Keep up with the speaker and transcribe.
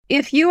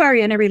if you are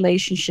in a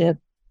relationship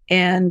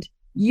and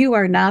you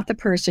are not the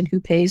person who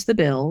pays the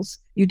bills,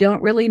 you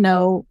don't really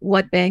know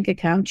what bank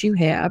account you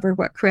have or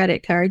what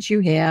credit cards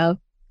you have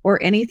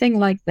or anything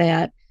like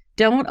that,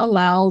 don't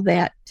allow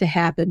that to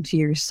happen to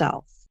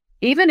yourself.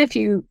 Even if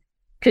you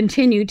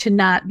continue to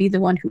not be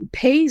the one who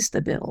pays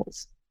the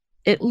bills,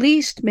 at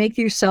least make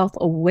yourself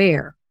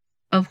aware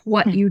of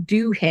what you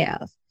do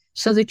have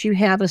so that you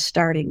have a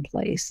starting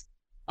place.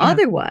 Yeah.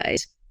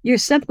 Otherwise, you're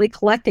simply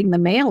collecting the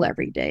mail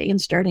every day and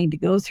starting to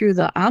go through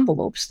the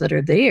envelopes that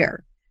are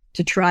there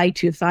to try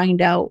to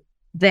find out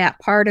that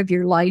part of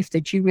your life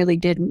that you really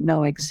didn't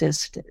know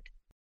existed.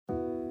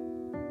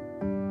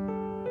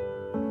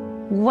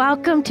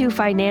 Welcome to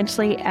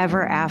Financially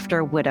Ever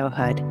After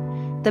Widowhood,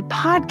 the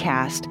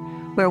podcast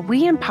where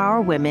we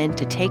empower women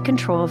to take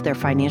control of their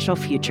financial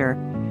future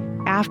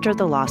after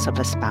the loss of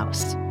a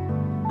spouse.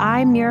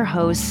 I'm your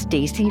host,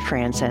 Stacey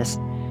Francis,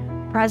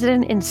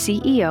 President and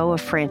CEO of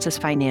Francis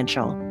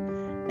Financial,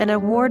 an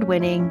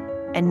award-winning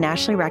and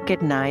nationally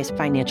recognized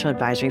financial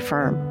advisory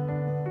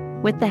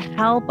firm. With the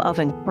help of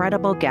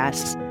incredible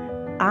guests,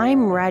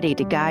 I'm ready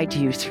to guide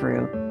you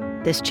through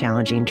this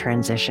challenging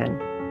transition.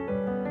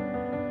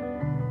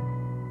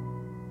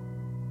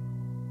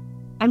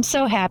 I'm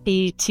so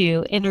happy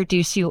to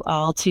introduce you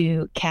all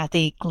to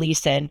Kathy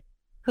Gleason,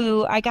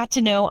 who I got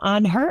to know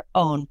on her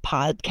own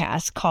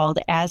podcast called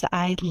As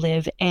I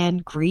Live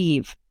and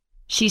Grieve.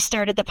 She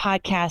started the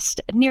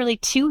podcast nearly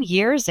 2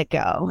 years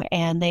ago,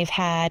 and they've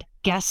had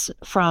guests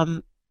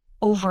from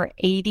over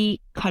 80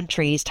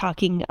 countries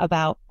talking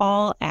about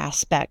all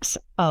aspects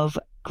of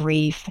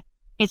grief.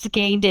 It's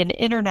gained an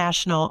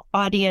international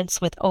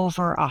audience with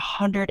over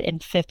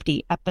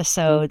 150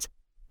 episodes,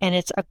 and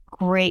it's a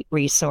great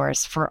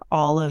resource for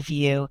all of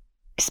you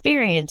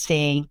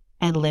experiencing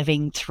and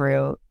living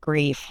through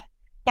grief.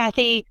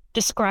 Kathy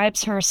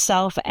describes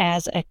herself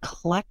as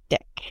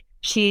eclectic.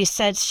 She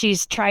says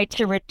she's tried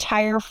to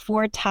retire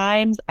 4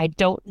 times. I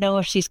don't know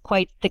if she's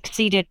quite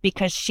succeeded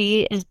because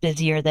she is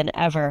busier than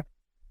ever.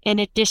 In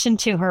addition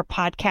to her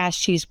podcast,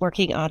 she's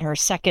working on her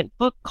second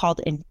book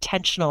called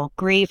Intentional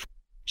Grief.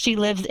 She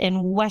lives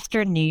in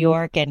Western New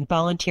York and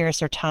volunteers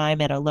her time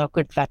at a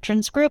local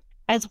veterans group,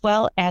 as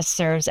well as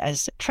serves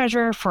as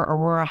treasurer for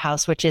Aurora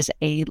House, which is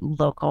a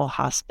local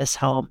hospice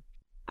home.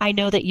 I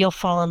know that you'll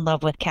fall in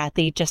love with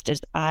Kathy just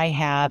as I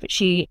have.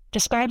 She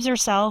describes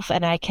herself,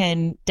 and I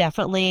can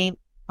definitely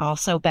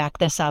also back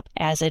this up,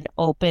 as an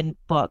open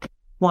book,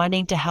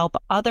 wanting to help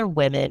other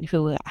women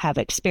who have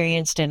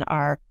experienced and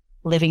are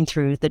living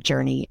through the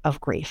journey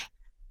of grief.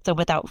 So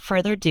without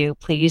further ado,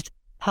 please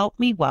help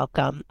me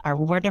welcome our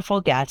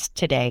wonderful guest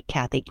today,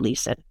 Kathy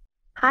Gleason.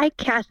 Hi,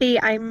 Kathy.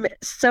 I'm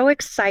so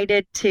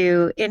excited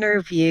to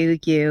interview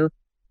you.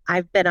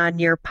 I've been on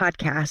your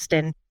podcast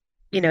and,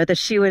 the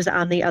shoe is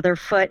on the other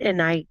foot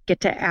and I get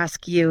to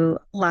ask you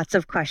lots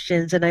of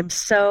questions. And I'm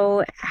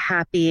so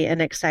happy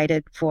and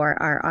excited for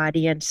our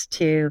audience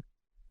to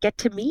get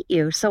to meet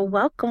you. So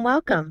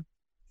welcome.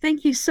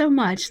 Thank you so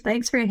much.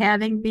 Thanks for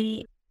having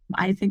me.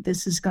 I think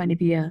this is going to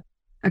be a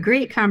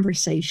great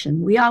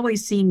conversation. We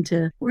always seem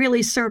to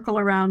really circle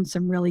around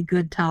some really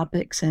good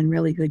topics and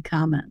really good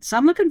comments. So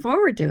I'm looking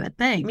forward to it.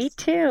 Thanks. Me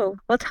too.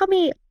 Well, tell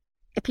me,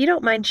 if you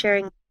don't mind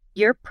sharing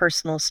your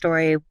personal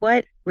story,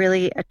 what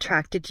really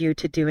attracted you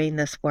to doing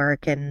this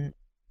work? And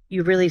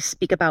you really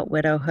speak about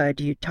widowhood.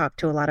 You talk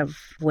to a lot of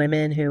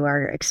women who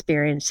are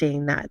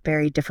experiencing that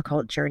very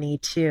difficult journey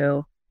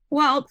too.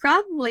 Well,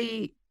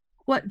 probably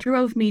what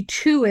drove me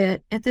to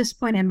it at this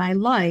point in my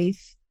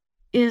life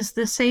is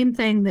the same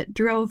thing that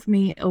drove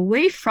me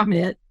away from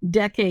it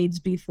decades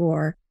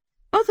before.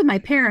 Both of my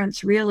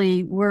parents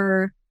really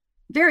were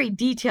very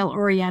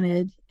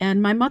detail-oriented,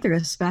 and my mother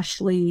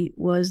especially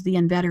was the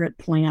inveterate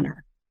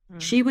planner.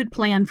 She would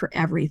plan for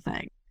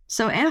everything.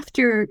 So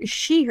after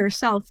she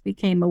herself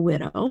became a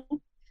widow,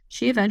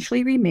 she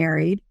eventually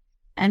remarried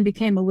and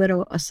became a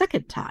widow a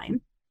second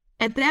time.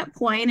 At that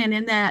point, and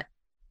in that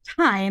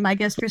time, I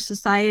guess for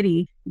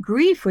society,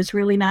 grief was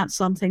really not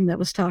something that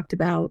was talked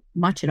about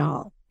much at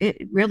all.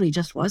 It really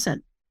just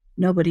wasn't.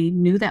 Nobody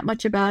knew that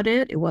much about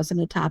it. It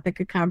wasn't a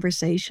topic of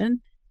conversation.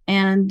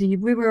 And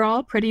we were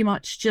all pretty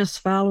much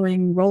just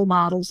following role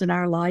models in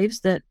our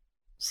lives that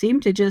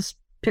seemed to just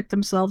pick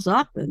themselves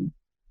up and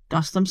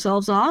dust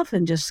themselves off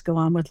and just go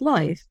on with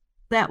life.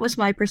 That was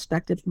my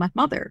perspective of my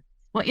mother.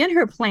 Well, in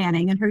her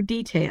planning and her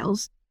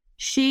details,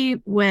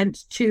 she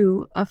went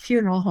to a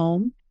funeral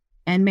home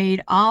and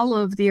made all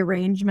of the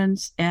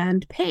arrangements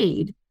and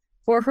paid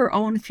for her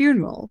own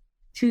funeral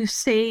to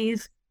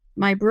save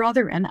my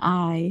brother and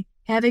I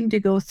having to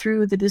go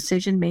through the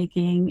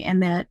decision-making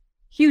and that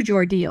huge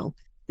ordeal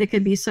that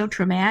could be so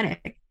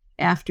traumatic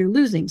after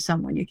losing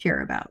someone you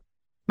care about.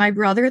 My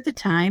brother at the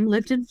time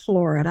lived in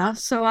Florida,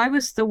 so I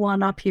was the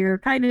one up here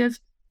kind of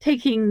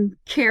taking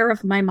care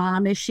of my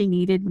mom as she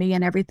needed me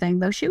and everything,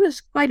 though she was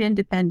quite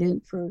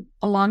independent for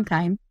a long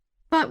time.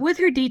 But with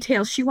her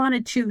details, she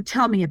wanted to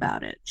tell me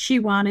about it. She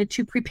wanted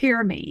to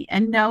prepare me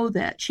and know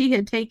that she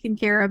had taken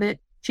care of it.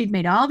 She'd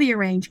made all the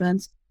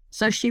arrangements.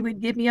 So she would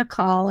give me a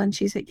call and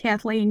she said,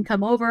 Kathleen,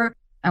 come over.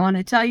 I want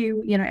to tell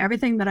you,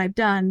 everything that I've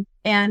done.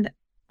 And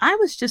I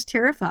was just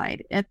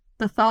terrified at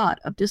the thought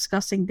of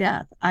discussing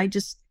death. I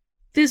just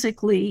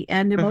physically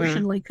and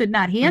emotionally could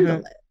not handle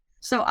it.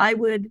 So I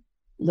would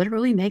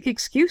literally make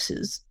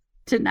excuses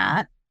to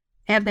not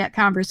have that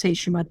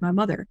conversation with my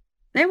mother.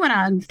 They went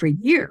on for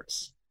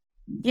years.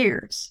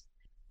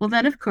 Well,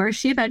 then, of course,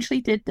 she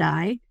eventually did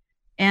die.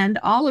 And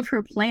all of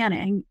her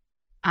planning,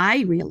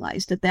 I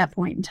realized at that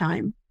point in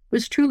time,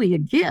 was truly a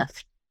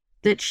gift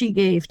that she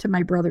gave to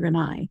my brother and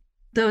I.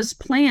 Those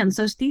plans,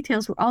 those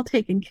details were all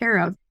taken care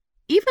of.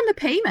 Even the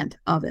payment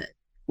of it,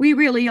 we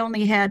really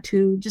only had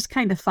to just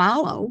kind of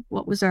follow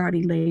what was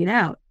already laid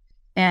out.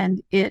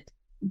 And it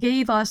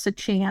gave us a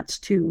chance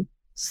to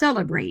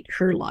celebrate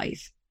her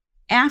life.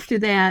 After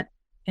that,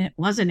 it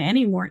wasn't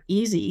any more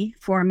easy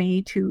for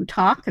me to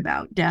talk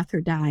about death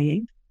or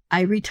dying.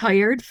 I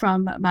retired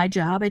from my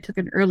job. I took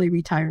an early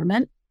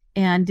retirement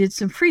and did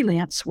some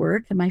freelance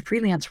work. And my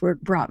freelance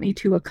work brought me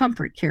to a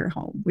comfort care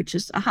home, which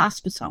is a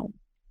hospice home.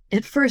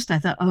 At first, I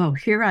thought, oh,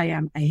 here I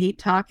am. I hate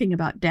talking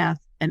about death,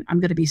 and I'm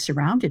going to be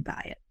surrounded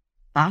by it.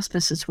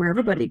 Hospice is where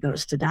everybody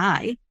goes to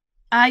die.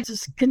 I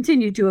just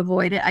continued to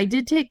avoid it. I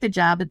did take the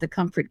job at the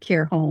comfort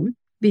care home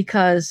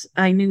because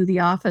I knew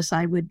the office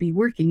I would be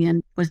working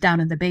in was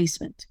down in the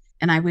basement,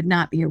 and I would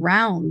not be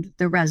around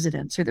the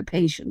residents or the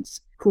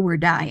patients who were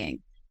dying.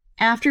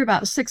 After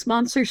about 6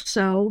 months or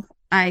so,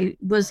 I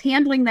was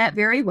handling that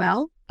very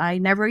well. I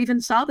never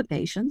even saw the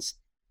patients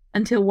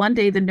until one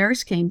day the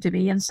nurse came to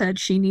me and said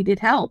she needed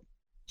help.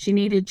 She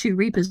needed to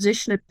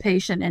reposition a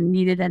patient and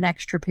needed an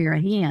extra pair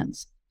of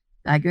hands.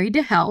 I agreed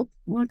to help.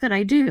 What could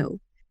I do?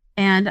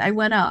 And I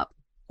went up.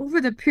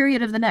 Over the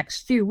period of the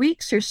next few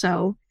weeks or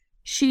so,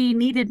 she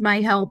needed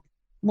my help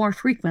more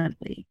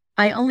frequently.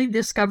 I only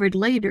discovered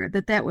later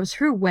that that was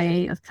her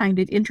way of kind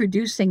of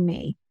introducing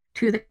me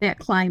to that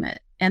climate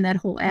and that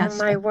whole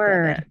aspect. Oh, my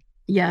word.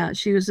 Yeah,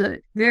 she was a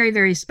very,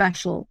 very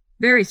special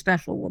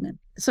woman.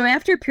 So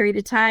after a period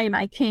of time,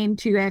 I came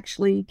to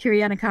actually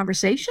carry on a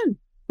conversation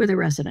with the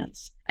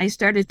residents. I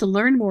started to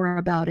learn more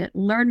about it,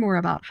 learn more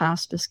about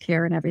hospice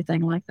care and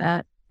everything like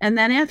that. And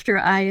then after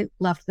I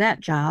left that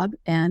job,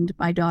 and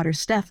my daughter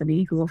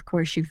Stephanie, who of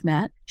course you've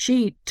met,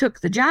 she took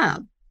the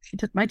job. She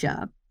took my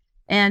job.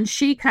 And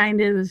she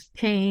kind of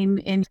came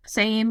in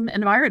same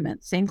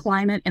environment, same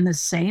climate, in the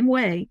same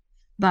way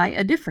by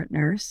a different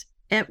nurse.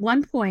 At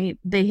one point,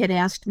 they had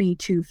asked me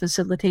to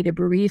facilitate a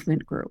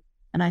bereavement group.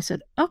 And I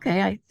said,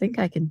 okay, I think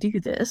I can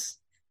do this.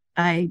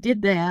 I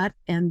did that,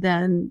 and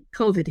then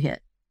COVID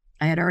hit.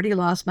 I had already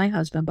lost my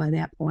husband by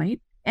that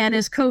point. And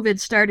as COVID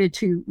started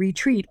to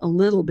retreat a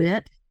little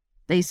bit,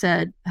 they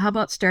said, how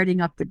about starting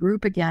up the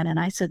group again? And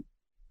I said,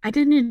 I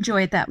didn't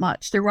enjoy it that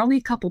much. There were only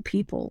a couple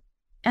people,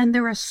 and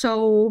there are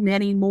so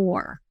many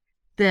more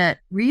that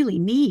really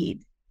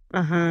need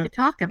to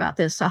talk about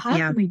this. So how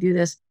can we do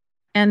this?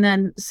 And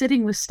then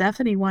sitting with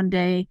Stephanie one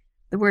day,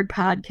 the word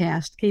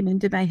podcast came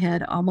into my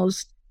head,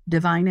 almost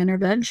divine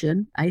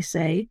intervention, I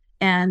say.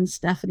 And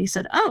Stephanie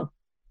said, oh,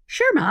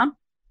 sure, Mom,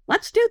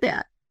 let's do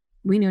that.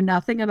 We knew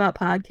nothing about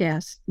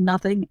podcasts,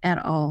 nothing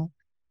at all.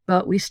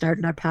 But we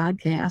started our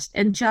podcast.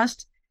 And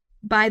just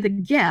by the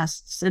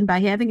guests and by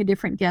having a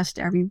different guest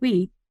every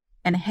week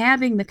and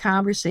having the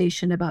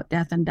conversation about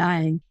death and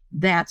dying,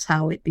 that's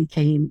how it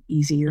became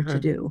easier to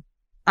do.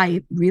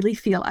 I really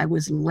feel I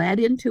was led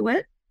into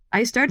it.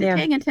 I started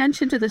paying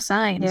attention to the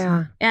signs,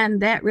 and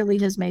that really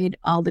has made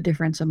all the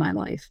difference in my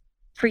life.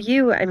 For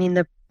you, I mean,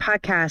 the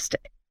podcast,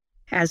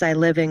 As I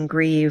Live and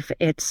Grieve,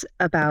 it's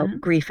about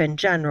grief in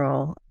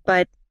general,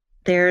 but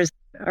there's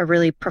a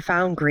really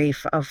profound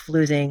grief of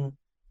losing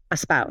a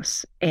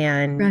spouse,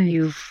 and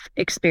you've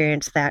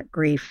experienced that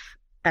grief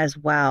as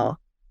well.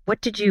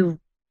 What did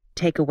you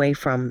take away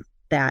from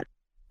that?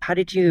 How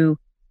did you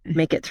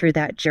make it through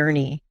that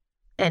journey?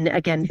 And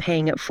again,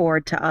 paying it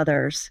forward to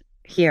others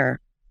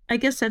here. I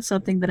guess that's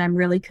something that I'm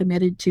really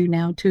committed to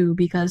now too,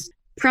 because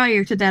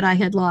prior to that, I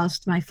had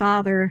lost my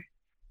father.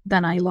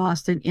 Then I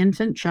lost an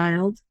infant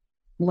child,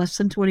 less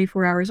than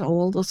 24 hours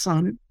old, a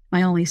son,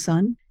 my only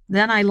son.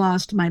 Then I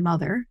lost my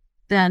mother.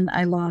 Then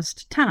I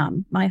lost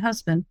Tom, my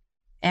husband.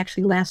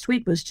 Actually, last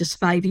week was just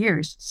 5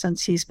 years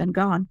since he's been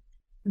gone.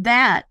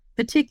 That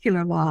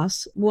particular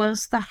loss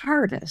was the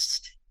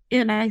hardest.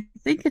 And I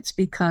think it's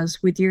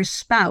because with your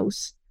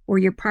spouse or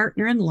your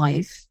partner in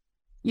life,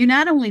 you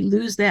not only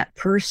lose that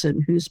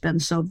person who's been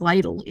so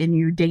vital in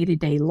your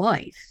day-to-day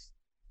life,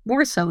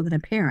 more so than a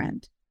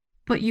parent,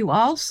 but you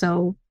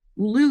also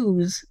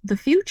lose the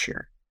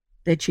future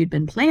that you'd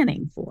been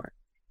planning for.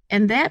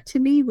 And that to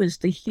me was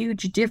the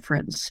huge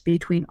difference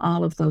between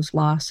all of those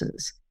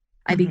losses.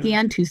 I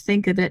began to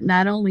think of it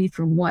not only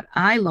from what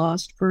I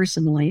lost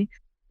personally.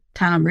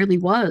 Tom really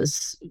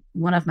was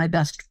one of my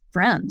best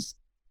friends.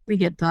 We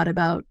had thought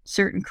about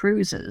certain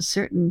cruises,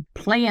 certain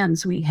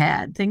plans we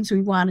had, things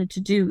we wanted to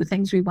do,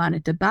 things we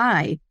wanted to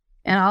buy.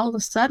 And all of a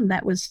sudden,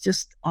 that was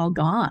just all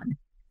gone.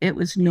 It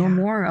was no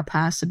more a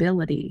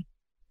possibility.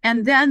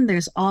 And then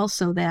there's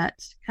also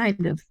that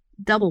kind of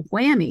double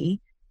whammy,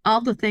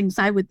 all the things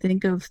I would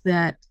think of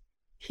that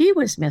he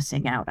was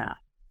missing out on.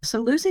 So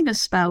losing a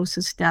spouse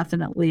is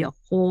definitely a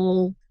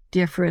whole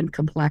different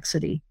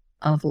complexity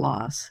of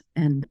loss,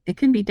 and it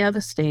can be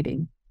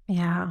devastating.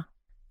 Yeah.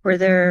 Were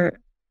there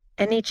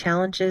any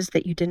challenges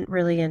that you didn't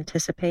really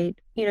anticipate?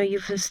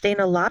 You've sustained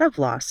a lot of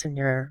loss in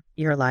your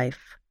life.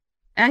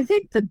 I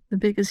think the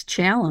biggest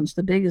challenge,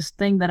 the biggest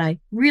thing that I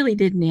really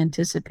didn't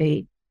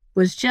anticipate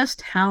was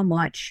just how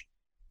much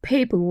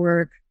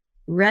paperwork,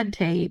 red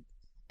tape,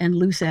 and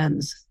loose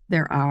ends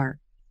there are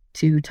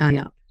to tie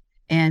up.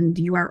 And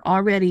you are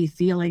already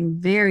feeling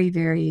very,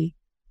 very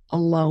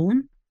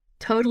alone,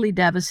 totally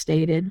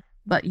devastated,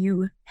 but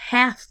you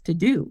have to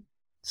do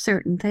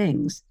certain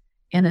things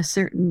in a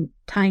certain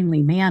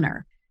timely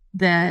manner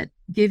that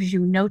gives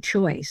you no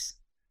choice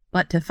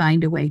but to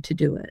find a way to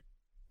do it.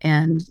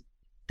 And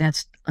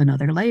that's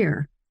another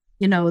layer.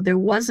 There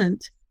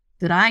wasn't,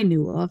 that I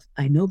knew of,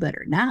 I know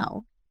better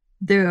now,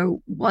 there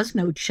was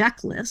no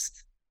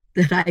checklist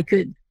that I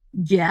could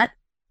get,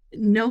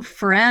 no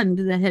friend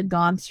that had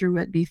gone through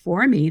it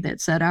before me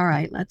that said, all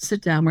right, let's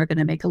sit down. We're going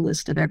to make a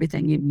list of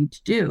everything you need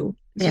to do.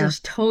 Yeah.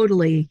 Just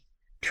totally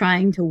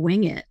trying to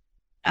wing it.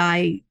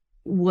 I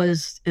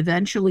was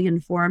eventually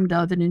informed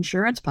of an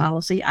insurance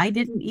policy I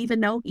didn't even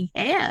know he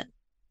had,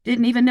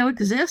 didn't even know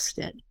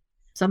existed.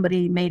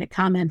 Somebody made a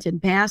comment in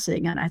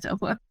passing, and I said,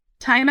 well,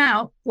 time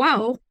out.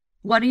 Whoa,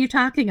 what are you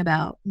talking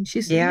about? And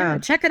she said, yeah,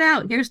 check it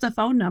out. Here's the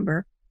phone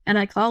number. And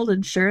I called,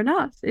 and sure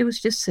enough, it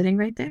was just sitting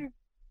right there.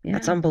 Yeah.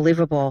 That's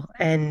unbelievable.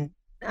 And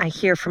I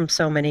hear from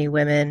so many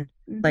women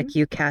like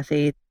you,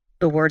 Kathy,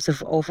 the words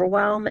of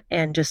overwhelm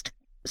and just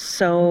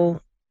so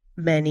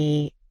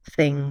many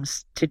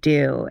things to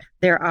do.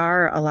 There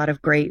are a lot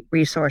of great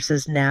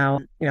resources now.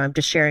 I'm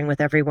just sharing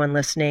with everyone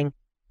listening,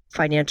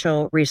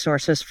 financial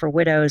resources for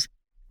widows.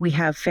 We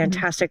have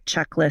fantastic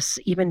checklists,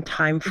 even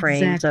time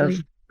frames of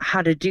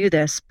how to do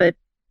this. But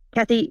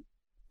Kathy,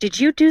 did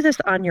you do this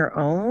on your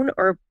own,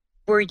 or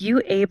were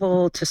you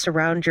able to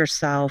surround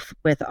yourself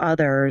with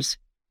others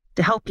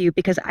to help you?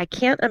 Because I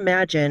can't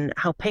imagine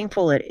how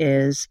painful it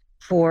is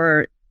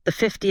for the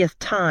 50th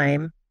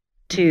time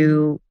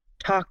to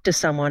talk to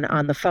someone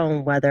on the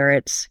phone, whether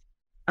it's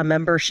a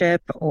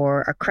membership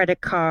or a credit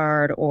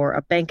card or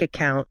a bank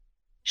account,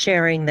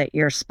 sharing that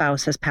your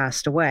spouse has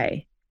passed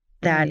away.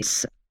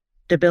 That's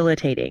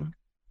debilitating.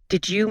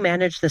 Did you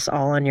manage this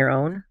all on your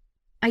own?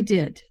 I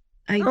did.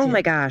 Oh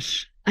my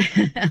gosh.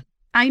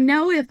 I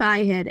know if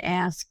I had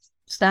asked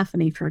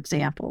Stephanie, for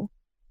example,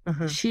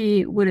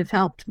 she would have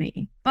helped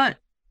me. But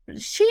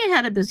she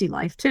had a busy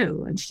life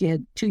too. And she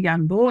had 2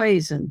 young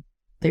boys, and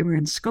they were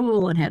in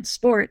school and had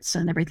sports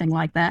and everything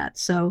like that.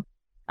 So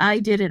I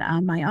did it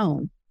on my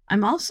own.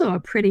 I'm also a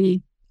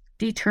pretty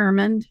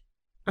determined,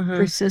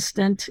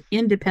 persistent,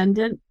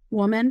 independent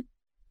woman.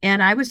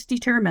 And I was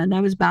determined,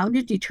 I was bound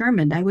and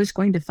determined I was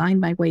going to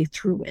find my way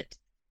through it.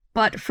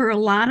 But for a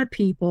lot of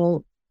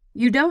people,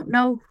 you don't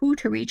know who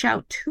to reach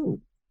out to,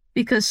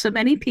 because so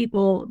many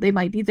people, they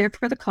might be there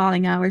for the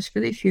calling hours for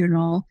the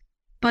funeral,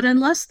 but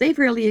unless they've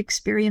really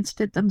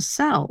experienced it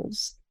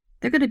themselves,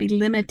 they're going to be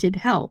limited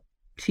help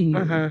to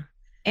you.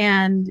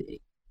 And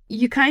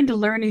you kind of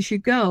learn as you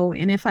go.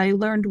 And if I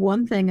learned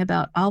one thing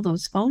about all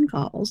those phone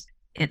calls,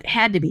 it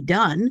had to be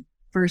done,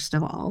 first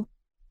of all,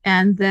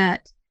 and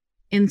that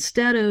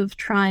instead of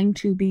trying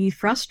to be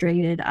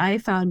frustrated, I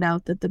found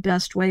out that the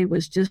best way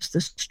was just the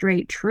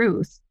straight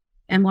truth.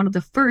 And one of the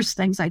first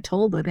things I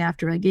told them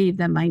after I gave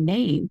them my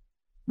name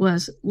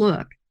was,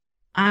 look,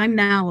 I'm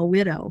now a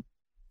widow.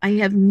 I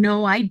have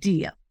no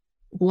idea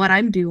what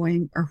I'm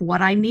doing or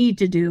what I need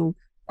to do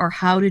or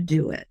how to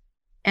do it.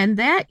 And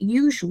that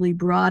usually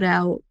brought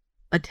out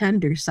a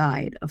tender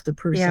side of the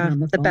person on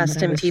the phone, the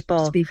best in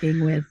people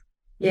speaking with.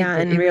 Yeah,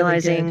 and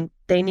realizing really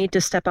they need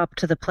to step up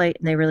to the plate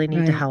and they really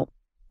need to help.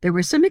 There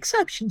were some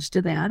exceptions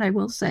to that, I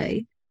will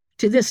say.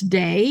 To this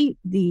day,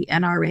 the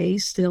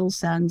NRA still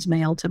sends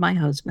mail to my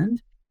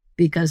husband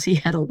because he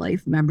had a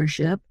life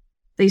membership.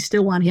 They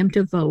still want him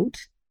to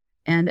vote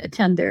and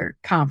attend their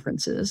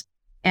conferences.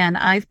 And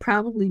I've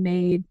probably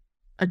made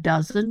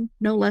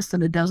no less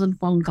than a dozen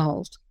phone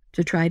calls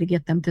to try to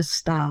get them to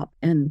stop.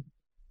 And,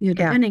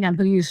 depending on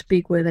who you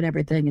speak with and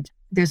everything,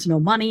 there's no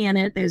money in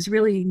it. There's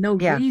really no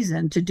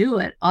reason to do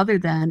it other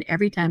than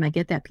every time I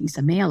get that piece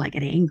of mail, I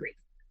get angry.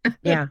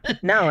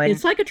 No, and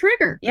it's like a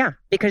trigger.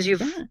 Because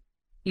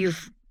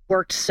you've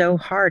worked so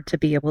hard to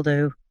be able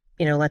to,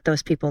 let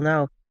those people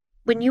know.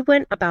 When you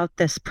went about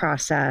this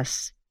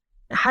process,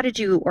 how did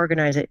you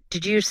organize it?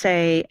 Did you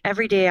say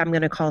every day I'm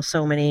going to call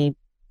so many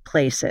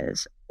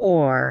places,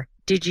 or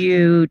did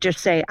you just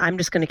say I'm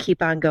just going to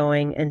keep on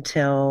going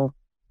until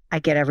I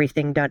get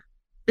everything done?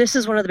 This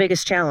is one of the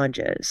biggest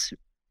challenges.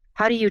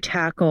 How do you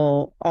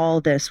tackle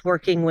all this,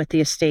 working with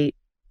the estate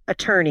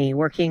attorney,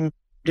 working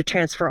to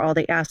transfer all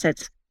the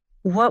assets?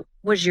 What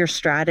was your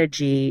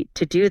strategy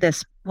to do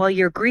this while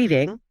you're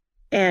grieving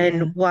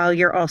and while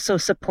you're also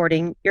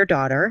supporting your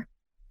daughter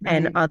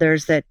and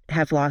others that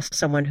have lost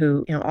someone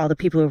who, all the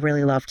people who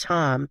really love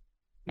Tom,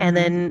 and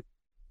then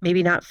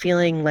maybe not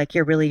feeling like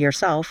you're really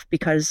yourself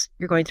because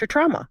you're going through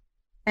trauma?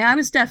 I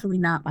was definitely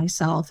not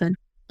myself. And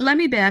let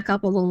me back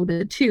up a little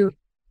bit too.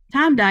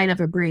 Tom died of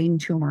a brain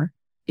tumor.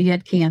 He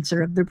had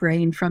cancer of the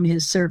brain from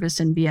his service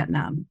in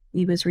Vietnam.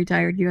 He was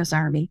retired U.S.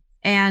 Army.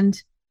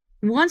 And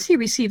once he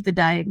received the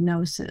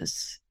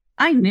diagnosis,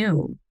 I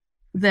knew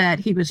that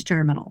he was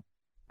terminal.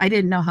 I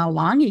didn't know how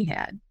long he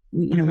had.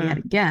 We had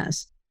a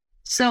guess.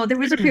 So there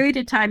was a period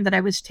of time that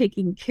I was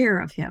taking care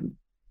of him.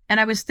 And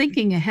I was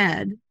thinking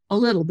ahead a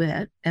little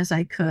bit as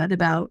I could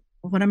about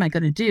what am I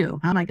going to do?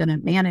 How am I going to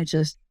manage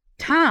this?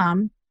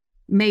 Tom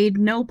made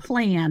no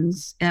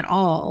plans at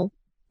all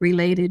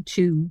related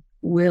to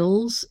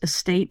wills,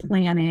 estate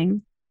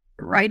planning,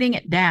 writing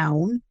it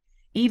down,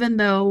 even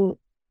though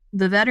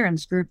the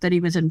veterans group that he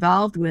was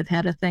involved with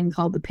had a thing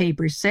called the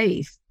paper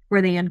safe,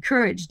 where they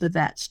encouraged the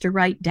vets to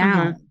write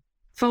down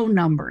phone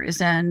numbers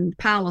and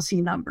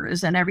policy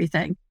numbers and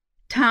everything.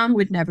 Tom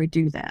would never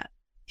do that.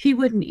 He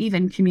wouldn't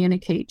even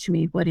communicate to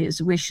me what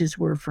his wishes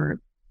were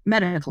for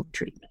medical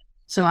treatment.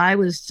 So I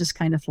was just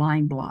kind of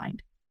flying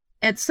blind.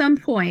 At some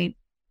point,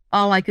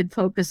 all I could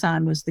focus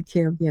on was the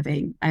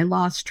caregiving. I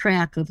lost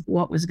track of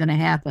what was going to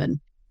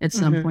happen at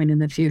some point in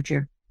the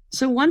future.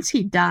 So once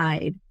he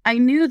died, I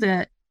knew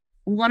that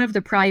one of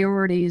the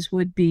priorities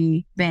would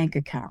be bank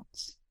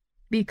accounts,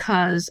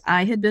 because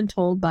I had been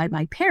told by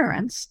my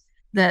parents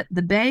that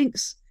the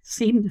banks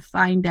seem to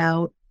find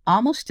out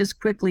almost as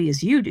quickly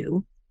as you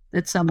do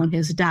that someone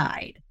has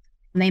died,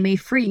 and they may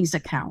freeze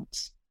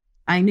accounts.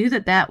 I knew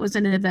that that was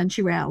an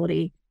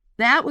eventuality.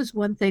 That was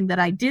one thing that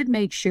I did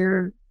make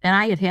sure, and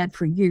I had had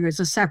for years,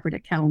 a separate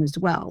account as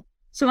well.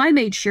 So I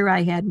made sure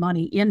I had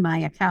money in my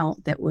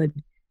account that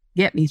would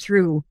get me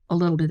through a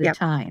little bit of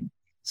time.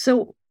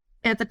 So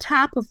at the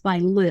top of my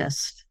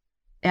list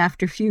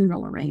after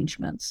funeral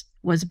arrangements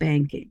was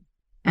banking.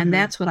 And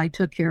that's what I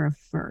took care of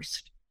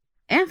first.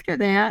 After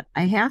that,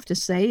 I have to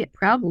say it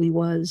probably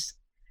was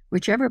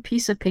whichever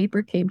piece of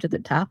paper came to the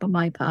top of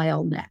my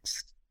pile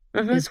next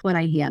is what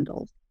I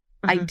handled.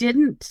 I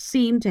didn't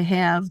seem to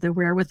have the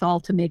wherewithal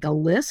to make a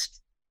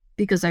list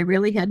because I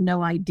really had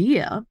no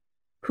idea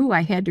who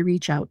I had to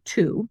reach out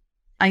to.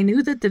 I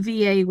knew that the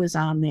VA was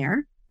on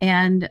there.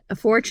 And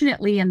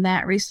fortunately, in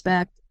that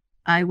respect,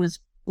 I was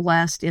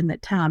blessed in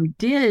that Tom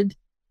did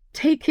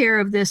take care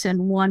of this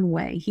in one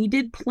way. He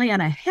did plan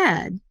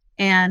ahead,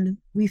 and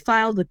we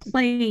filed a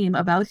claim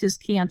about his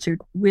cancer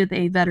with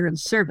a veteran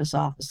service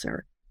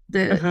officer.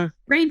 The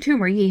brain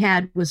tumor he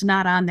had was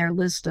not on their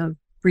list of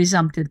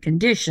presumptive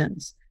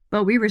conditions,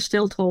 but we were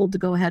still told to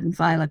go ahead and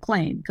file a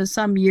claim because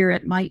some year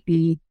it might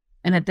be,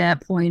 and at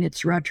that point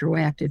it's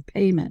retroactive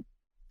payment.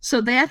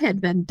 So that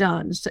had been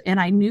done, and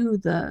I knew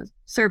the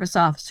service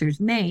officer's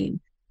name.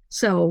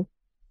 So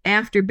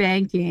after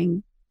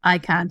banking, I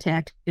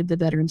contacted the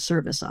veteran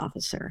service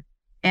officer,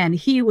 and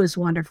he was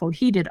wonderful.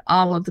 He did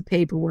all of the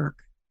paperwork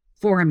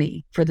for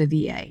me for the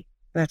VA.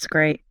 That's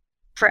great.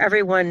 For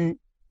everyone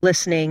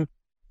listening,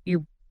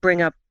 you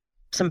bring up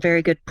some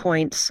very good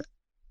points.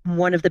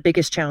 One of the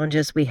biggest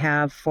challenges we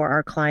have for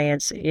our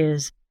clients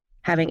is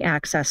having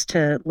access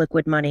to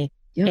liquid money.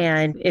 Yep.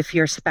 And if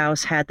your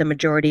spouse had the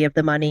majority of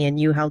the money and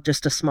you held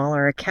just a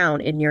smaller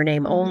account in your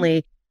name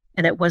only,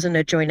 and it wasn't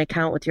a joint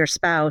account with your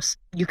spouse,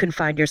 you can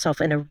find yourself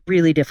in a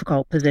really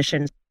difficult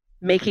position.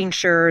 Making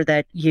sure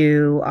that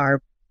you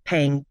are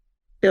paying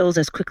bills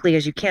as quickly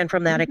as you can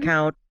from that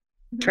account,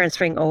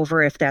 transferring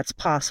over if that's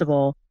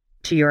possible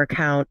to your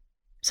account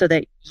so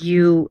that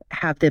you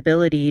have the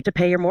ability to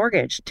pay your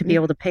mortgage, to be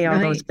able to pay all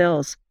those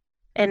bills.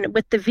 And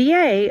with the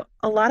VA,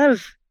 a lot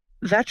of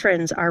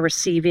veterans are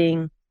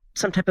receiving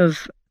some type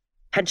of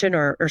pension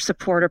or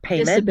support or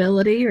payment.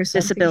 Disability or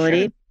something.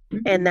 Disability.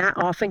 Sure. And that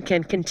often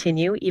can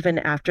continue even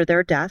after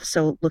their death.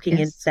 So looking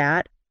into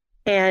that.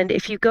 And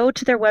if you go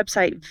to their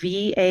website,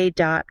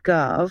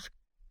 va.gov,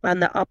 on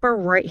the upper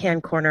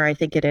right-hand corner, I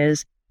think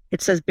it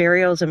says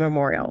burials and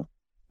memorial.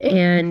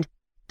 And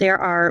there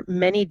are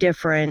many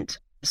different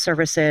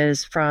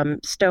services from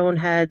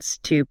stoneheads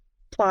to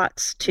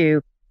plots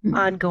to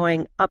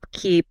ongoing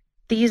upkeep.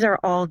 These are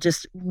all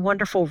just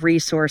wonderful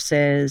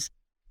resources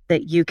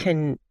that you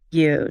can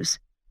use.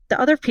 The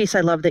other piece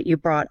I love that you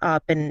brought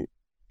up, and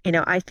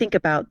I think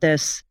about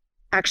this,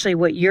 actually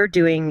what you're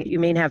doing, you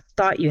may have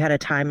thought you had a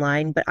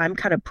timeline, but I'm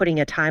kind of putting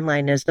a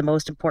timeline as the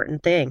most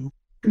important thing.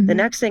 The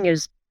next thing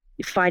is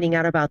finding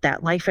out about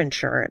that life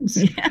insurance.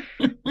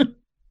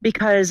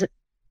 Because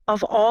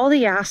of all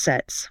the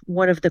assets,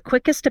 one of the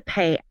quickest to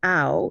pay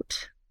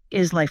out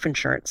is life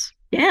insurance.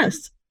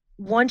 Yes.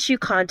 Once you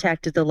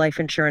contacted the life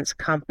insurance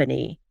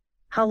company,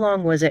 how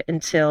long was it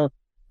until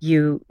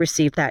you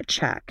received that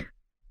check?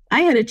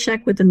 I had a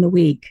check within the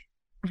week.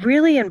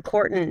 Really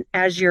important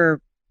as you're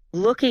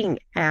looking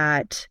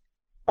at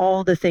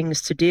all the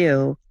things to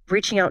do,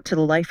 reaching out to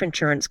the life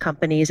insurance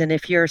companies, and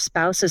if your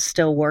spouse is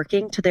still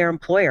working, to their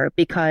employer,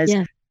 because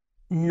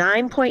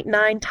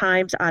 9.9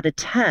 times out of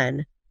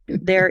 10,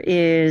 there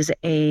is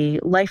a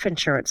life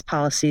insurance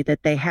policy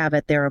that they have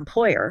at their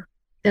employer.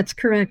 That's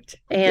correct.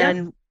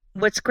 And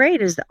what's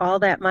great is that all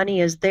that money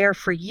is there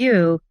for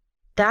you.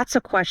 That's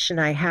a question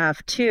I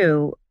have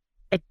too.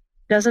 It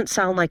doesn't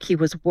sound like he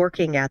was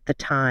working at the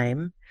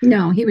time.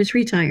 No, he was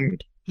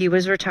retired. He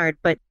was retired,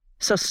 but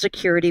Social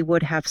Security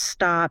would have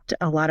stopped.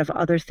 A lot of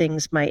other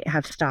things might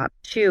have stopped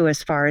too,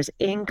 as far as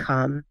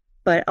income,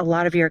 but a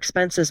lot of your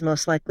expenses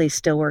most likely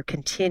still were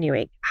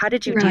continuing. How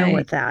did you deal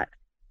with that?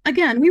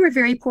 Again, we were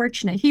very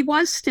fortunate. He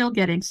was still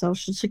getting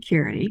Social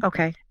Security.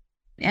 Okay.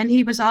 And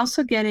he was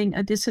also getting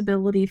a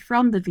disability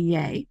from the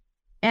VA.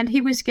 And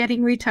he was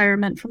getting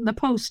retirement from the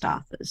post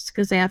office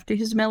because after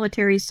his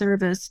military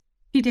service,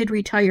 he did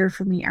retire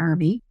from the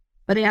Army.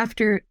 But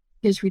after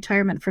his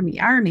retirement from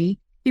the Army,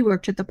 he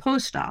worked at the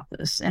post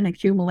office and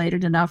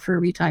accumulated enough for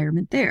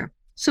retirement there.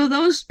 So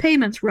those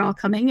payments were all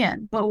coming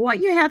in. But what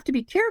you have to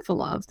be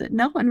careful of that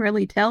no one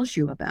really tells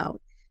you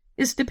about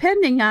is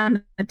depending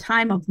on the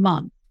time of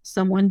month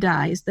someone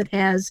dies that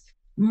has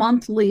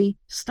monthly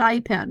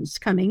stipends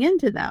coming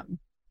into them.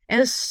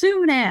 As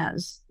soon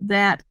as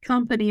that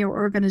company or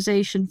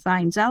organization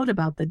finds out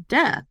about the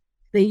death,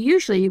 they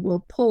usually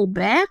will pull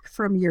back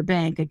from your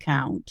bank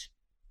account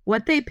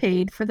what they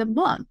paid for the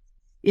month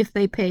if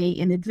they pay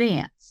in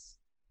advance.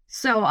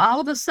 So all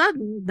of a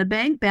sudden, the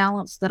bank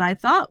balance that I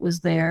thought was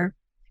there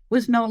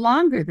was no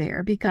longer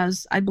there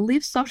because I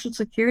believe Social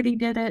Security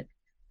did it.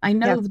 I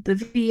know the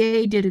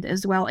VA did it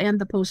as well, and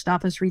the post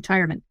office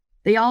retirement.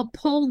 They all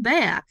pulled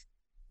back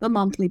the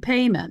monthly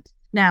payment.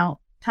 Now,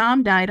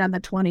 Tom died on the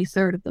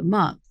 23rd of the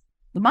month.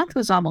 The month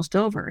was almost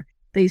over.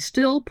 They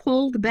still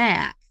pulled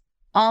back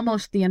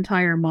almost the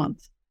entire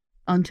month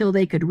until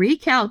they could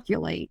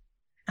recalculate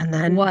and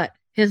then what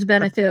his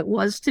benefit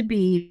was to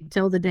be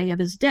till the day of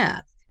his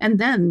death. And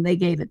then they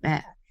gave it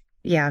back.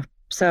 Yeah.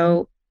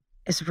 So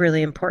it's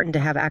really important to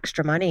have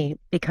extra money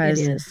because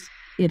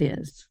It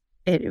is.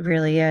 It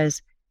really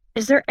is.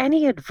 Is there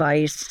any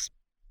advice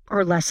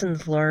or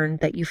lessons learned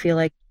that you feel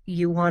like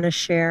you want to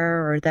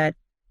share or that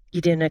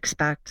you didn't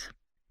expect?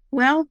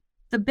 Well,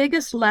 the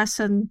biggest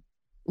lesson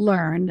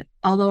learned,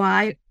 although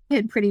I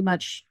had pretty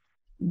much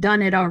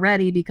done it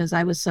already because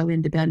I was so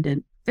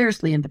independent,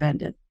 fiercely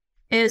independent,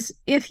 is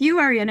if you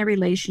are in a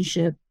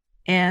relationship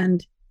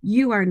and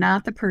you are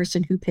not the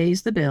person who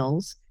pays the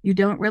bills, you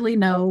don't really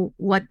know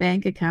what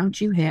bank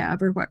account you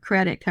have or what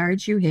credit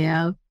cards you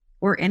have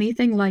or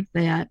anything like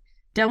that,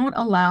 don't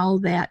allow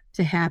that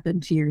to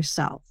happen to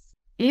yourself.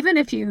 Even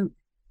if you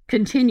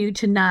continue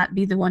to not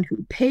be the one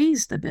who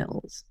pays the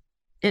bills,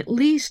 at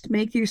least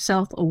make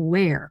yourself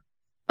aware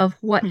of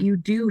what you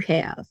do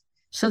have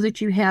so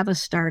that you have a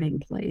starting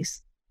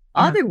place.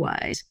 Yeah.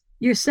 Otherwise,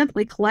 you're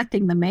simply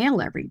collecting the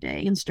mail every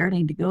day and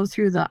starting to go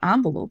through the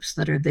envelopes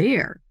that are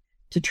there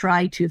to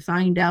try to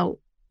find out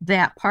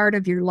that part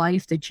of your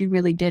life that you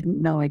really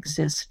didn't know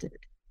existed.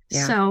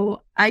 Yeah.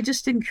 So I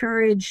just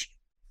encourage,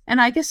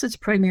 and I guess it's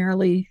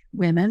primarily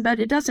women, but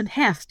it doesn't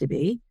have to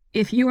be.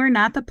 If you are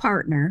not the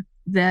partner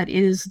that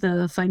is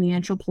the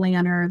financial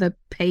planner, the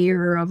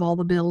payer of all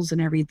the bills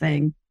and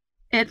everything,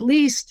 at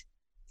least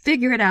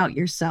figure it out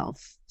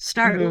yourself.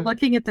 Start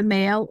looking at the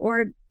mail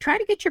or try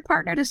to get your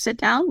partner to sit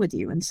down with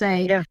you and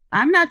say,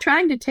 I'm not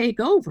trying to take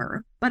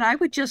over, but I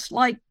would just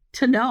like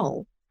to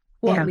know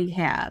what we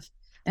have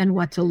and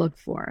what to look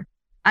for.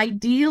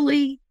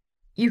 Ideally,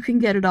 you can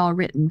get it all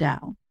written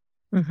down,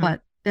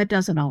 but that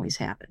doesn't always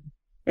happen.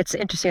 It's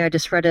interesting. I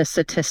just read a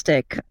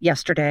statistic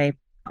yesterday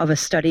of a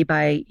study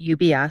by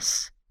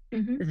UBS.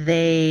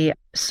 They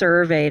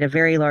surveyed a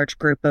very large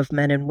group of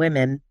men and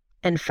women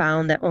and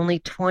found that only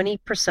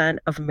 20%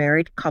 of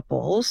married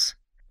couples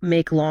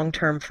make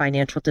long-term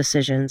financial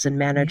decisions and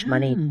manage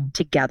money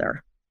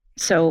together.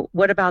 So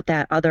what about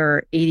that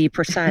other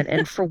 80%?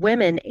 And for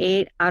women,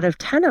 8 out of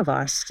 10 of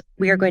us,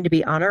 we are going to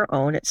be on our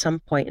own at some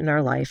point in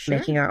our life,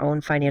 making our own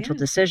financial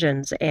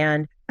decisions.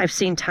 And I've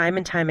seen time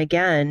and time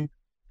again,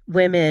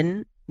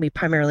 women, we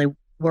primarily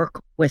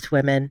work with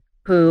women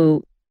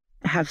who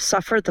have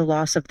suffered the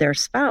loss of their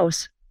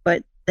spouse,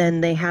 but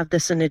then they have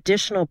an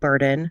additional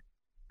burden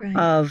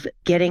of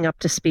getting up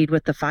to speed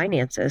with the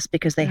finances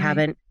because they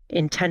haven't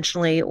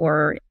intentionally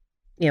or,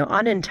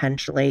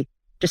 unintentionally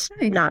just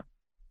not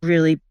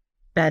really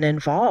been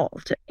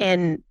involved.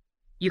 And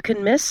you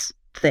can miss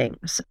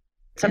things.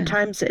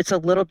 Sometimes it's a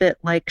little bit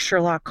like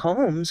Sherlock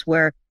Holmes,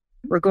 where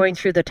we're going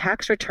through the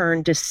tax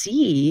return to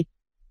see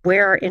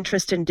where are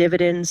interest and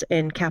dividends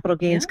and capital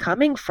gains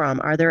coming from.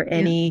 Are there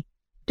any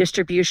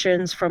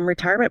distributions from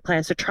retirement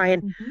plans to try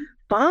and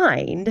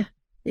find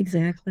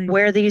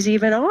where these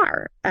even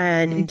are?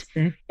 And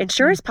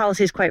insurance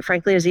policies, quite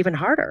frankly, is even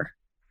harder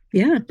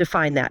to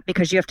find that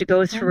because you have to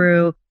go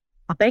through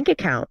a bank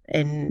account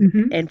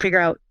and figure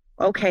out,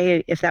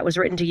 okay, if that was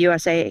written to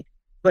USA,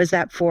 was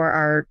that for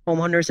our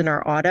homeowners and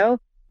our auto,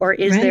 or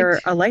is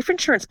there a life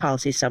insurance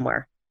policy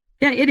somewhere?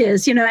 Yeah, it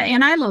is, and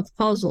I love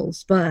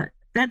puzzles, but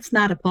that's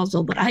not a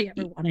puzzle that I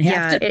ever want to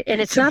have to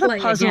and it's not a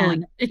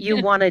puzzle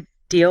you want to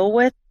deal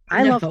with.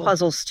 I love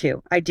puzzles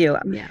too. I do.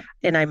 Yeah.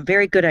 And I'm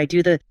very good. I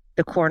do the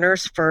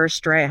corners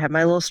first, right? I have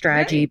my little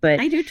strategy, but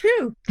I do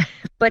too.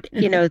 But,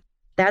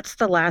 that's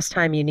the last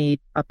time you need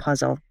a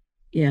puzzle.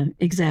 Yeah,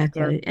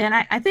 exactly. Yeah. And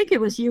I think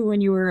it was you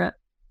when you were a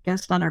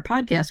guest on our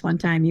podcast one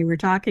time, you were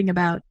talking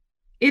about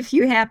if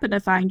you happen to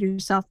find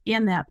yourself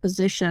in that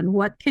position,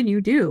 what can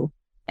you do?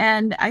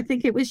 And I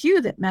think it was you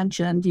that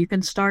mentioned you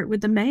can start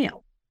with the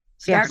mail.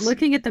 Start Yes.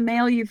 looking at the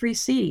mail you've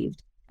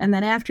received. And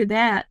then after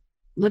that,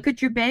 look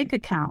at your bank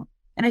account.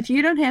 And if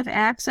you don't have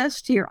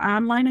access to your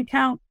online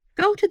account,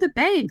 go to the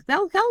bank.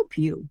 They'll help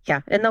you.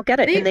 Yeah. And they'll get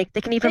it. And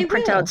they can even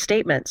print out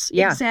statements.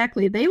 Yeah.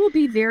 Exactly. They will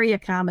be very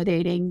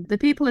accommodating. The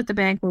people at the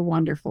bank were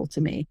wonderful to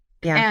me.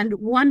 Yeah. And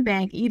one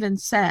bank even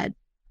said,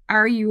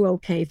 "Are you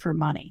okay for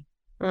money?"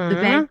 The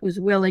bank was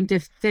willing to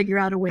figure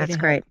out a way That's to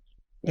great. help.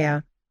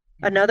 Yeah.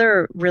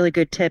 Another really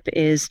good tip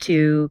is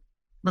to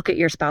look at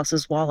your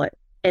spouse's wallet.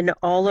 And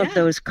all of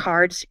those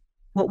cards,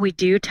 what we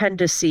do tend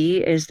to see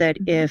is that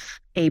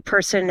if a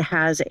person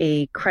has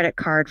a credit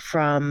card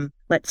from,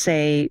 let's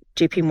say,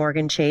 JP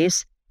Morgan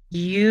Chase,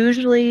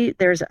 usually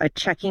there's a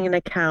checking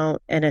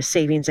account and a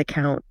savings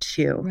account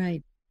too.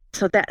 Right.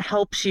 So that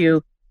helps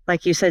you,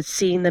 like you said,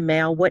 seeing the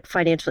mail. What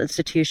financial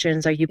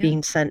institutions are you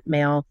being sent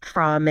mail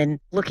from, and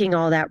looking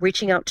all that,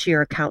 reaching out to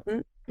your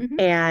accountant.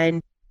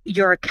 And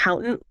your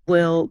accountant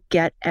will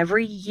get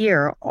every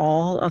year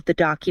all of the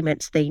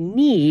documents they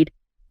need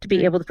to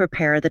be able to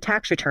prepare the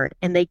tax return.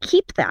 And they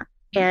keep that.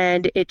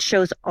 And it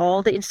shows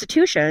all the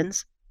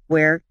institutions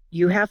where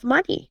you have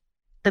money.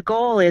 The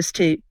goal is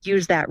to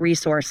use that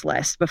resource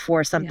list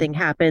before something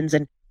happens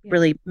and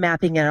really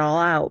mapping it all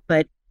out.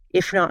 But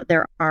if not,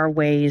 there are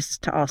ways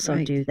to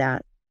also do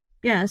that.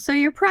 Yeah. So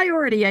your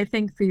priority, I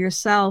think, for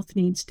yourself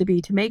needs to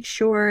be to make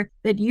sure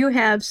that you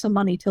have some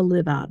money to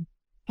live on.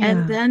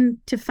 And then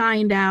to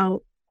find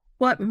out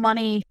what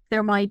money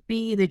there might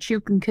be that you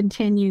can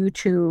continue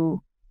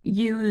to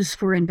use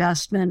for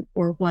investment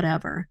or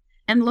whatever.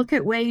 And look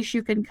at ways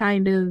you can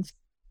kind of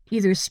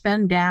either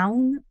spend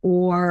down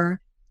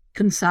or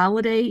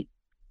consolidate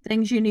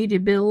things you need, your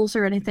bills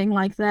or anything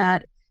like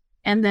that.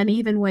 And then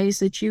even ways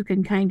that you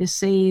can kind of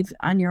save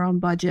on your own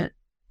budget.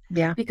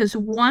 Yeah. Because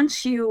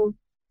once you,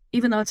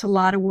 even though it's a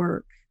lot of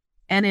work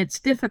and it's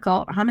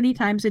difficult, how many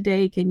times a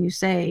day can you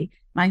say,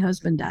 "My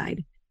husband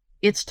died"?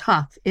 It's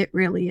tough. It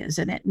really is.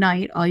 And at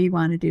night, all you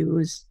want to do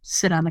is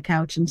sit on the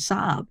couch and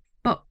sob.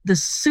 But the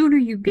sooner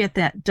you get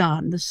that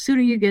done, the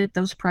sooner you get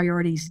those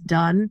priorities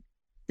done,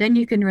 then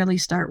you can really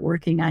start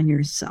working on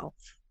yourself.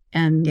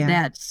 And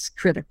that's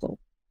critical.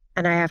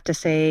 And I have to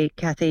say,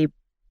 Kathy,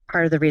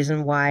 part of the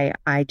reason why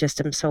I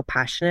just am so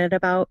passionate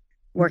about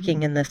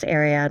working in this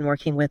area and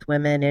working with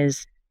women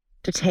is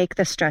to take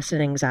the stress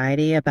and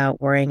anxiety about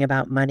worrying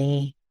about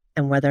money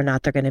and whether or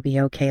not they're going to be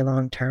okay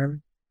long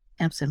term.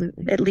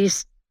 Absolutely. At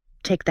least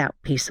take that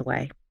piece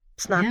away.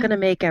 It's not going to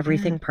make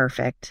everything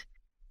perfect.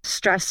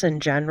 Stress in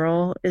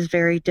general is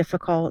very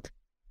difficult,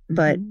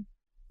 but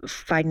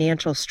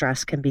financial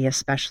stress can be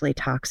especially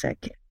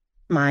toxic.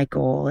 My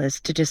goal is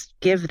to just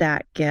give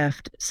that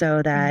gift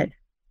so that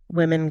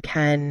women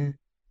can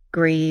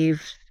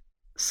grieve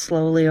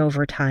slowly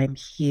over time,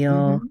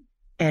 heal,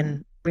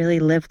 and really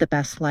live the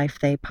best life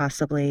they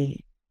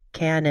possibly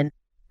can. And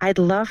I'd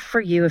love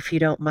for you, if you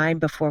don't mind,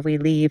 before we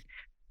leave,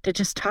 to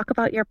just talk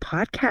about your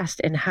podcast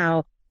and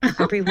how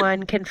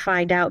everyone can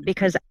find out,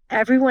 because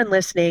everyone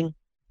listening,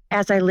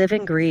 As I Live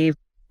and Grieve,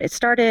 it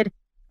started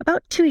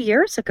about 2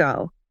 years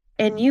ago.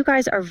 And you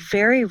guys are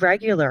very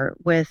regular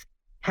with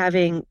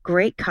having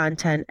great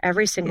content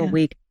every single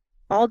week,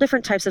 all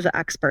different types of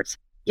experts.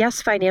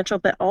 Yes, financial,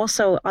 but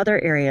also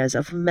other areas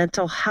of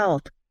mental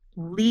health,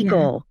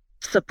 legal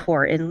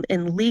support,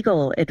 and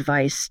legal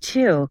advice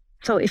too.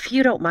 So if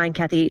you don't mind,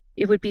 Kathy,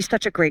 it would be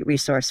such a great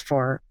resource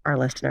for our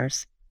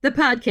listeners. The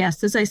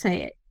podcast, as I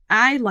say,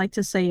 I like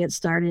to say it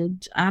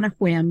started on a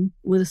whim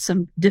with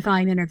some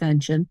divine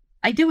intervention.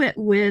 I do it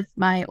with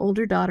my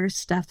older daughter,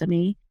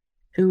 Stephanie,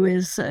 who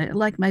is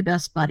like my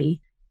best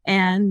buddy.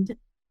 And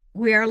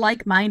we are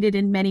like-minded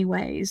in many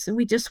ways. And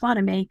we just want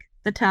to make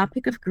the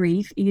topic of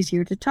grief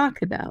easier to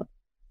talk about.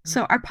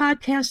 So our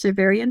podcasts are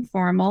very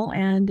informal.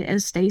 And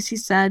as Stacy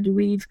said,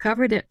 we've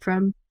covered it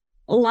from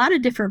a lot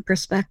of different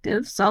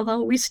perspectives,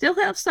 although we still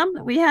have some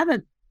that we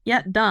haven't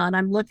yet done.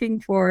 I'm looking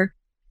for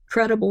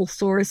credible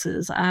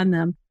sources on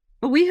them.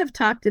 But we have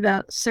talked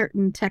about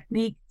certain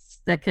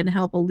techniques that can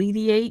help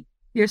alleviate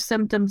your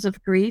symptoms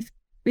of grief.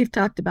 We've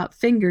talked about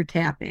finger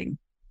tapping.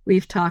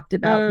 We've talked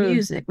about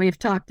music. We've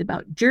talked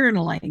about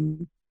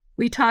journaling.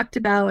 We talked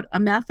about a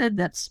method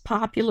that's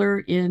popular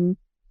in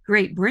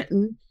Great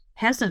Britain,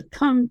 hasn't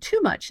come too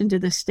much into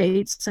the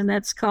States, and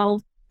that's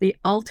called the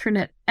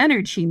alternate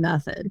energy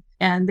method.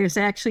 And there's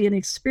actually an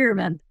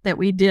experiment that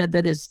we did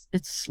that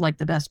it's like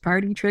the best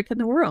party trick in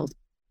the world.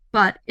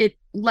 But it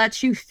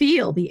lets you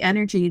feel the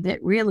energy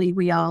that really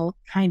we all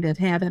kind of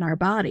have in our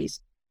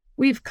bodies.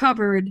 We've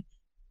covered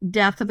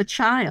death of a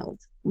child.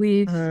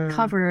 We've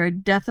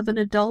covered death of an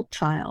adult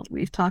child.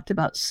 We've talked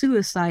about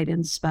suicide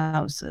in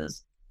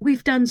spouses.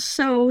 We've done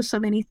so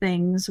many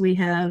things. We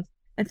have,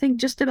 I think,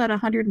 just about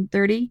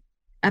 130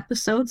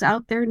 episodes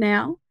out there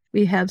now.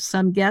 We have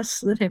some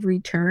guests that have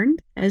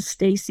returned, as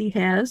Stacy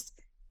has,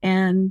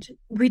 and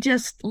we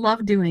just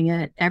love doing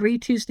it. Every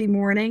Tuesday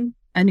morning,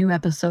 a new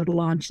episode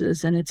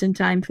launches, and it's in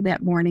time for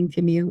that morning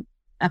commute.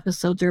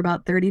 Episodes are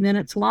about 30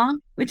 minutes long,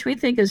 which we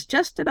think is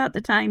just about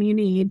the time you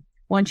need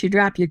once you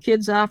drop your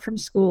kids off from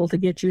school to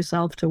get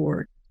yourself to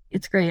work.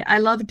 It's great. I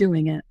love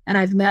doing it. And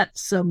I've met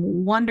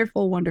some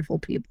wonderful, wonderful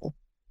people.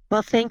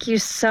 Well, thank you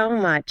so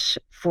much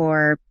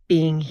for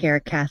being here,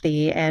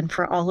 Kathy. And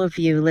for all of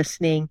you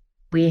listening,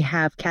 we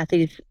have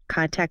Kathy's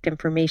contact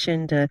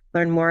information to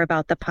learn more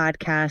about the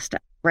podcast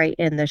right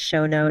in the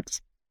show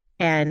notes,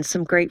 and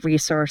some great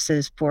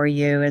resources for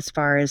you as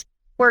far as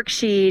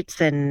worksheets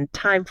and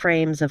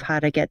timeframes of how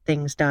to get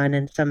things done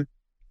and some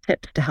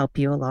tips to help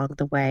you along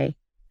the way.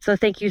 So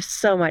thank you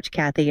so much,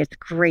 Kathy. It's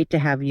great to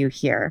have you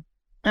here.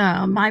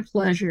 My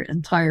pleasure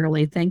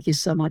entirely. Thank you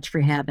so much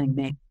for having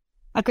me.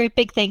 A great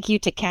big thank you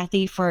to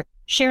Kathy for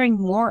sharing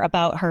more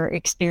about her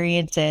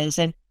experiences.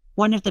 And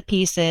one of the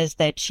pieces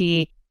that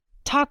she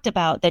talked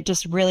about that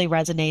just really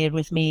resonated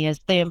with me is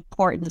the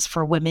importance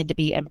for women to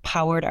be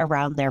empowered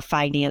around their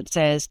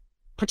finances,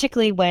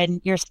 particularly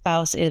when your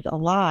spouse is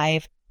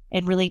alive,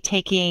 and really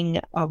taking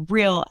a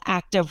real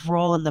active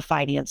role in the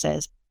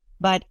finances.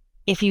 But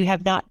if you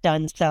have not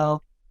done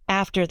so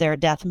after their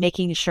death,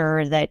 making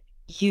sure that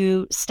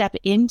you step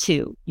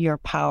into your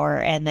power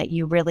and that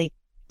you really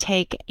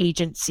take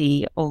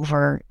agency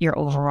over your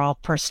overall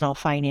personal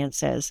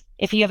finances.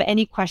 If you have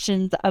any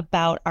questions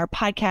about our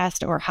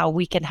podcast or how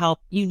we can help,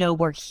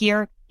 we're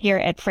here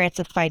at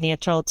Francis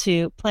Financial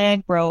to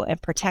plan, grow,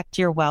 and protect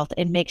your wealth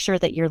and make sure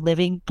that you're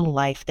living the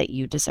life that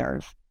you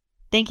deserve.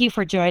 Thank you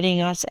for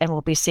joining us, and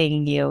we'll be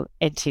seeing you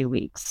in 2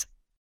 weeks.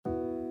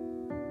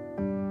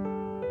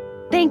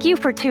 Thank you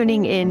for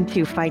tuning in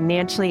to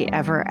Financially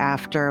Ever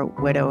After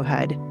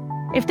Widowhood.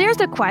 If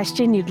there's a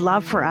question you'd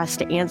love for us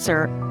to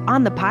answer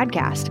on the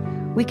podcast,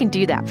 we can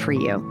do that for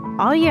you.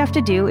 All you have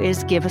to do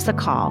is give us a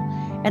call,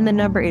 and the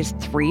number is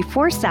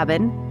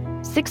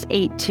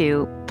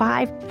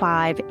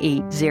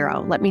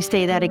 347-682-5580. Let me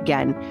say that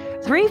again,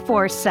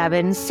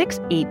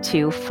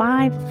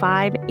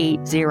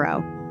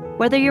 347-682-5580.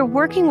 Whether you're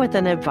working with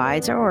an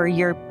advisor or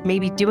you're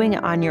maybe doing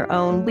it on your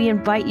own, we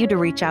invite you to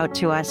reach out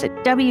to us at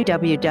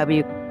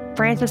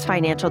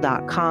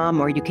www.francisfinancial.com,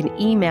 or you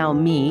can email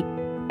me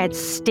at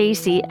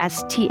Stacy,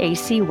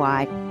 Stacy,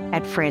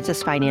 at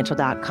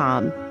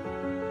francisfinancial.com.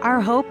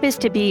 Our hope is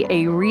to be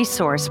a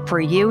resource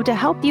for you to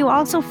help you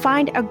also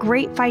find a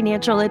great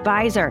financial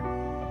advisor,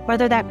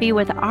 whether that be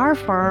with our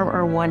firm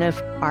or one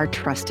of our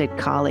trusted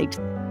colleagues.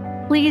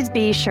 Please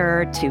be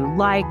sure to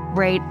like,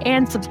 rate,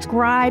 and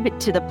subscribe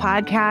to the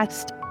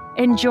podcast,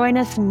 and join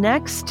us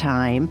next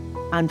time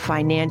on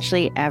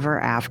Financially Ever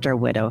After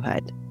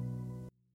Widowhood.